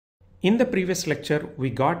In the previous lecture, we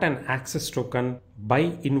got an access token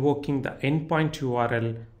by invoking the endpoint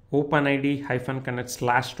URL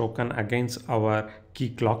openid-connect/token against our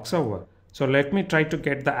KeyCloak server. So let me try to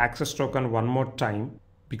get the access token one more time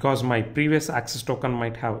because my previous access token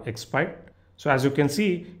might have expired. So as you can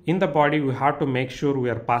see in the body, we have to make sure we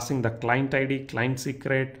are passing the client ID, client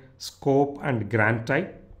secret, scope and grant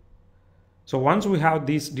type. So once we have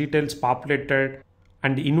these details populated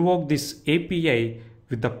and invoke this API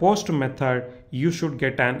with the post method, you should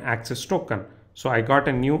get an access token. So I got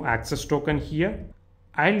a new access token here.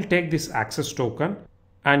 I'll take this access token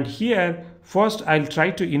and here first I'll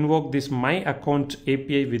try to invoke this my account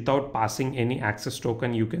API without passing any access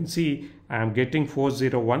token. You can see I am getting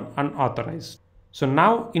 401 unauthorized. So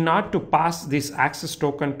now in order to pass this access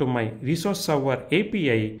token to my resource server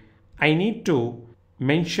API, I need to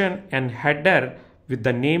mention an header with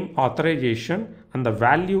the name authorization and the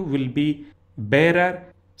value will be bearer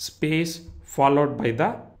space followed by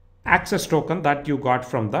the access token that you got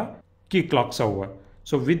from the KeyCloak server.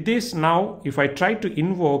 So with this now, if I try to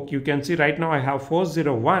invoke, you can see right now I have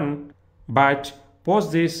 401, but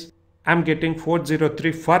post this, I'm getting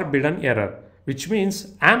 403 forbidden error, which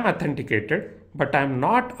means I'm authenticated, but I'm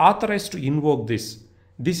not authorized to invoke this.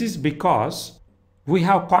 This is because we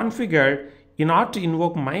have configured in order to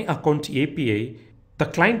invoke my account API, the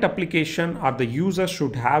client application or the user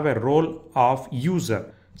should have a role of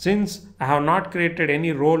user. Since I have not created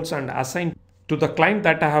any roles and assigned to the client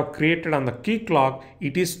that I have created on the KeyCloak,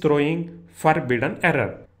 it is throwing forbidden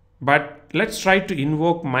error. But let's try to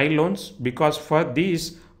invoke my loans because for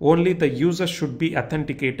these only the user should be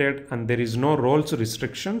authenticated and there is no roles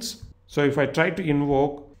restrictions. So if I try to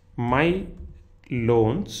invoke my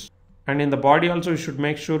loans, and in the body also we should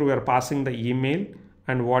make sure we are passing the email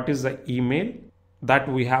and what is the email that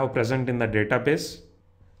we have present in the database.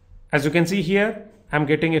 As you can see here, I'm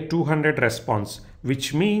getting a 200 response,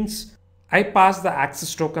 which means I passed the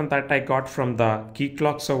access token that I got from the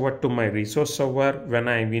KeyCloak server to my resource server when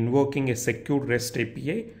I'm invoking a secure REST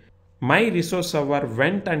API. My resource server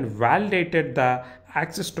went and validated the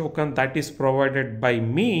access token that is provided by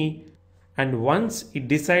me, and once it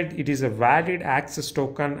decides it is a valid access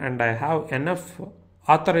token and I have enough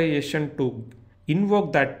authorization to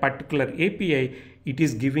invoke that particular API, it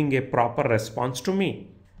is giving a proper response to me.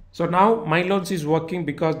 So now my loans is working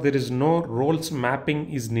because there is no roles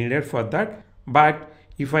mapping is needed for that. But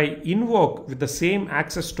if I invoke with the same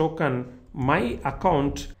access token my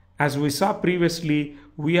account, as we saw previously,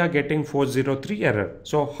 we are getting 403 error.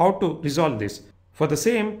 So how to resolve this? For the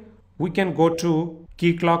same, we can go to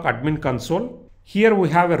KeyCloak admin console. Here we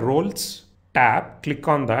have a roles tab, click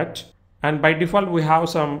on that. And by default, we have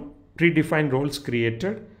some predefined roles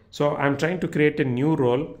created. So I'm trying to create a new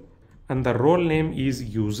role and the role name is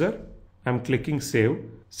user. I'm clicking save.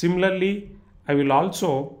 Similarly, I will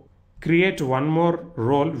also create one more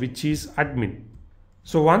role which is admin.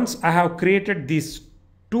 So once I have created these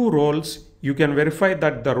two roles, you can verify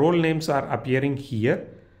that the role names are appearing here.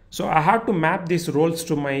 So I have to map these roles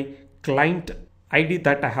to my client ID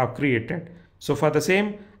that I have created. So for the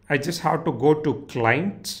same, I just have to go to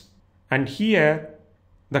clients and here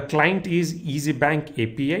the client is EazyBank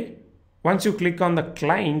API. Once you click on the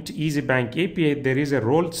client EazyBank API, there is a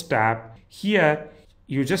roles tab. Here,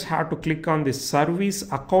 you just have to click on the service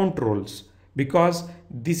account roles because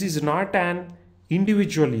this is not an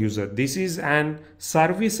individual user. This is an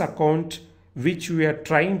service account which we are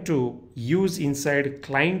trying to use inside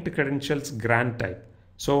client credentials grant type.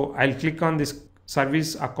 So I'll click on this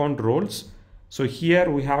service account roles. So here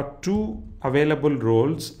we have two available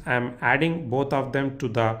roles. I'm adding both of them to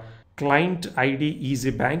the client ID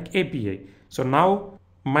EazyBank API. So now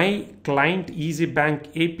my client EazyBank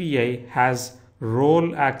API has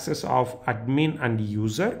role access of admin and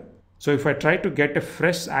user. So if I try to get a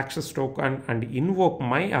fresh access token and invoke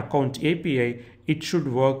my account API, it should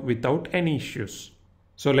work without any issues.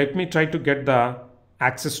 So let me try to get the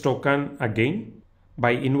access token again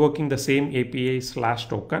by invoking the same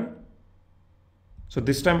API/token. So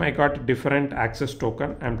this time I got a different access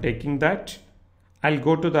token. I'm taking that. I'll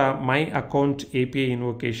go to the My Account API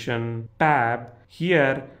Invocation tab.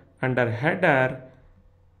 Here under header,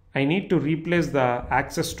 I need to replace the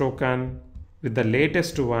access token with the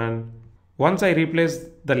latest one. Once I replace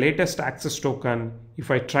the latest access token,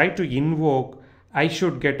 if I try to invoke, I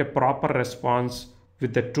should get a proper response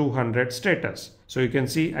with the 200 status. So you can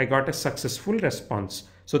see I got a successful response.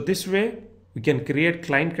 So this way we can create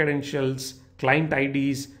client credentials, client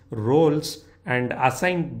IDs, roles and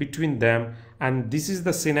assign between them. And this is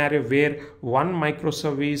the scenario where one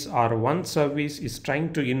microservice or one service is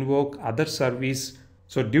trying to invoke other service.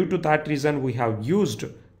 So due to that reason, we have used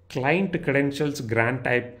client credentials grant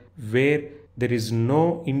type where there is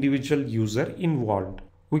no individual user involved.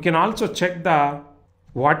 We can also check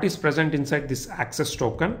what is present inside this access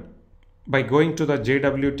token by going to the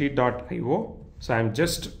jwt.io. So I'm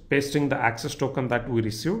just pasting the access token that we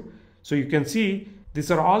received. So you can see these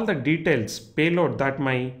are all the details, payload that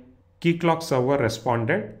my KeyCloak server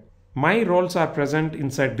responded. My roles are present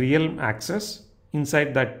inside realm access.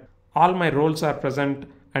 Inside that, all my roles are present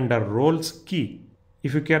under roles key.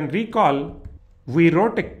 If you can recall, we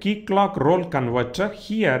wrote a KeyCloak role converter.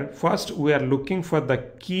 Here, first we are looking for the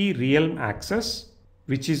key realm access,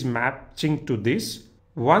 which is matching to this.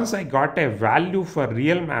 Once I got a value for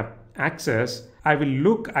realm access, I will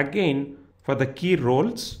look again for the key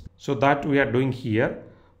roles. So that we are doing here.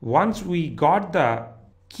 Once we got the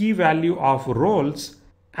key value of roles,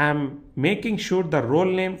 I'm making sure the role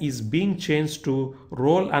name is being changed to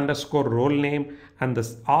role_role name, and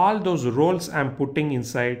all those roles I'm putting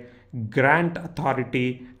inside grant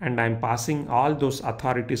authority, and I'm passing all those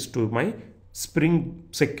authorities to my Spring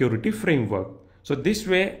Security Framework. So this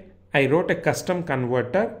way I wrote a custom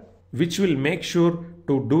converter which will make sure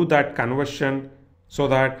to do that conversion so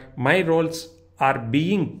that my roles are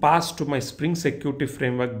being passed to my Spring Security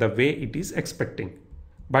Framework the way it is expecting.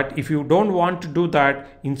 But if you don't want to do that,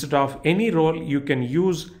 instead of any role, you can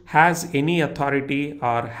use has any authority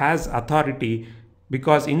or has authority,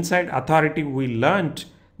 because inside authority we learned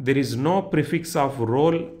there is no prefix of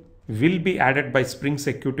role will be added by Spring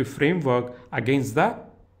Security Framework against the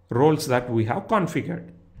roles that we have configured.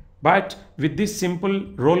 But with this simple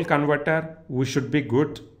role converter, we should be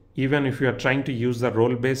good even if you are trying to use the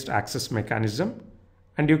role-based access mechanism.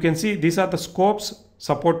 And you can see these are the scopes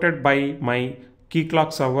supported by my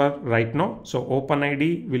KeyCloak server right now. So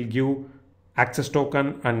OpenID will give access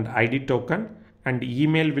token and ID token, and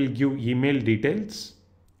email will give email details,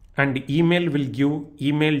 and email will give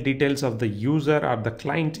email details of the user or the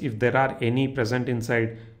client if there are any present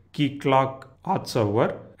inside KeyCloak auth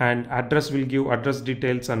server, and address will give address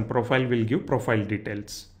details, and profile will give profile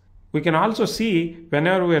details. We can also see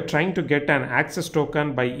whenever we are trying to get an access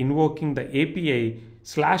token by invoking the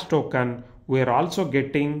API/token, we are also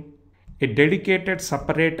getting a dedicated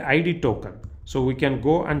separate ID token. So we can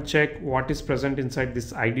go and check what is present inside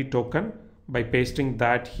this ID token by pasting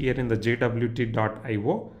that here in the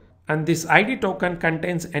jwt.io. And this ID token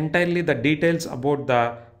contains entirely the details about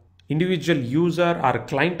the individual user or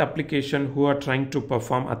client application who are trying to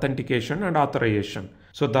perform authentication and authorization.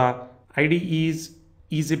 So the ID is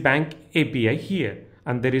EazyBank API here,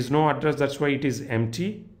 and there is no address, that's why it is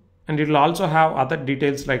empty. And it will also have other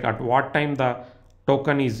details like at what time the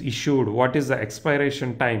token is issued, what is the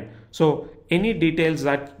expiration time. So any details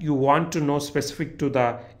that you want to know specific to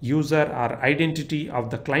the user or identity of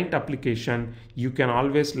the client application, you can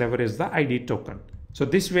always leverage the ID token. So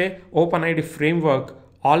this way OpenID framework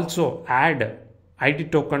also add ID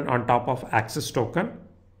token on top of access token.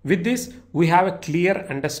 With this, we have a clear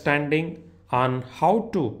understanding on how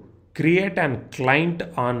to create an client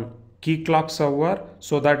on KeyCloak server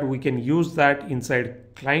so that we can use that inside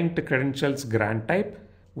client credentials grant type.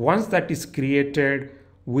 Once that is created,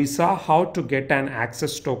 we saw how to get an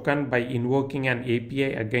access token by invoking an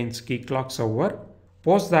API against KeyCloak server.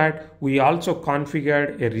 Post that, we also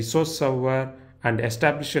configured a resource server and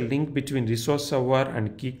established a link between resource server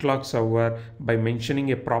and KeyCloak server by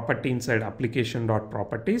mentioning a property inside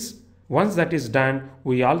application.properties. Once that is done,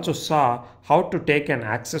 we also saw how to take an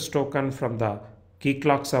access token from the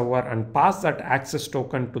KeyCloak server and pass that access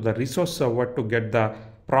token to the resource server to get the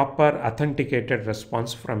proper authenticated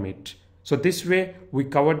response from it. So this way we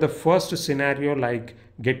covered the first scenario, like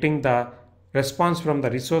getting the response from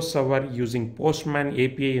the resource server using Postman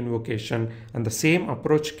API invocation, and the same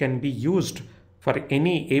approach can be used for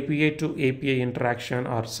any API to API interaction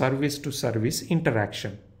or service to service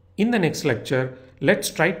interaction. In the next lecture, let's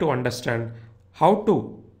try to understand how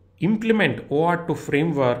to implement OAuth2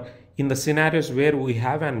 framework in the scenarios where we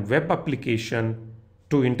have an web application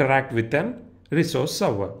to interact with an resource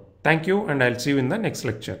server. Thank you, and I'll see you in the next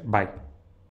lecture. Bye.